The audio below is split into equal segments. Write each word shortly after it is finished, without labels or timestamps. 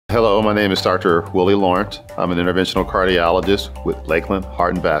Hello, my name is Dr. Willie Lawrence. I'm an interventional cardiologist with Lakeland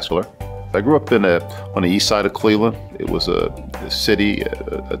Heart and Vascular. I grew up on the east side of Cleveland. It was a city,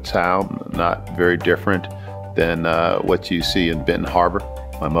 a town, not very different than what you see in Benton Harbor.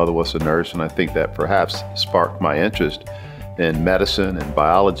 My mother was a nurse, and I think that perhaps sparked my interest in medicine and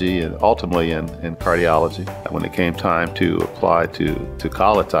biology and ultimately in cardiology. When it came time to apply to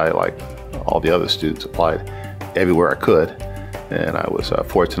college, I, like all the other students, applied everywhere I could. And I was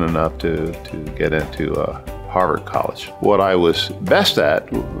fortunate enough to get into Harvard College. What I was best at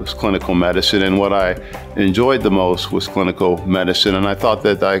was clinical medicine, and what I enjoyed the most was clinical medicine, and I thought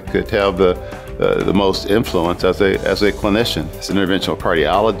that I could have the most influence as a clinician. As an interventional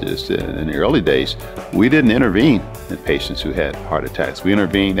cardiologist in the early days, we didn't intervene in patients who had heart attacks. We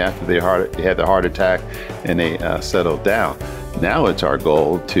intervened after they had the heart attack and they settled down. Now it's our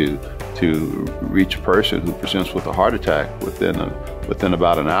goal to reach a person who presents with a heart attack within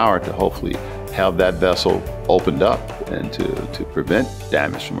about an hour to hopefully have that vessel opened up and to prevent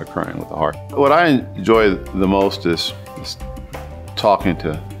damage from occurring with the heart. What I enjoy the most is talking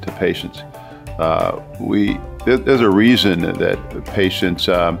to patients. There's a reason that patients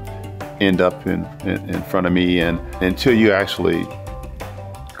end up in front of me, and until you actually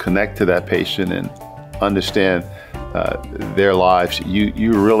connect to that patient and understand their lives,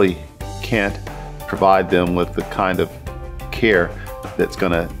 you really can't provide them with the kind of care that's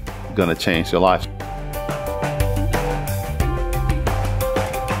gonna change their lives.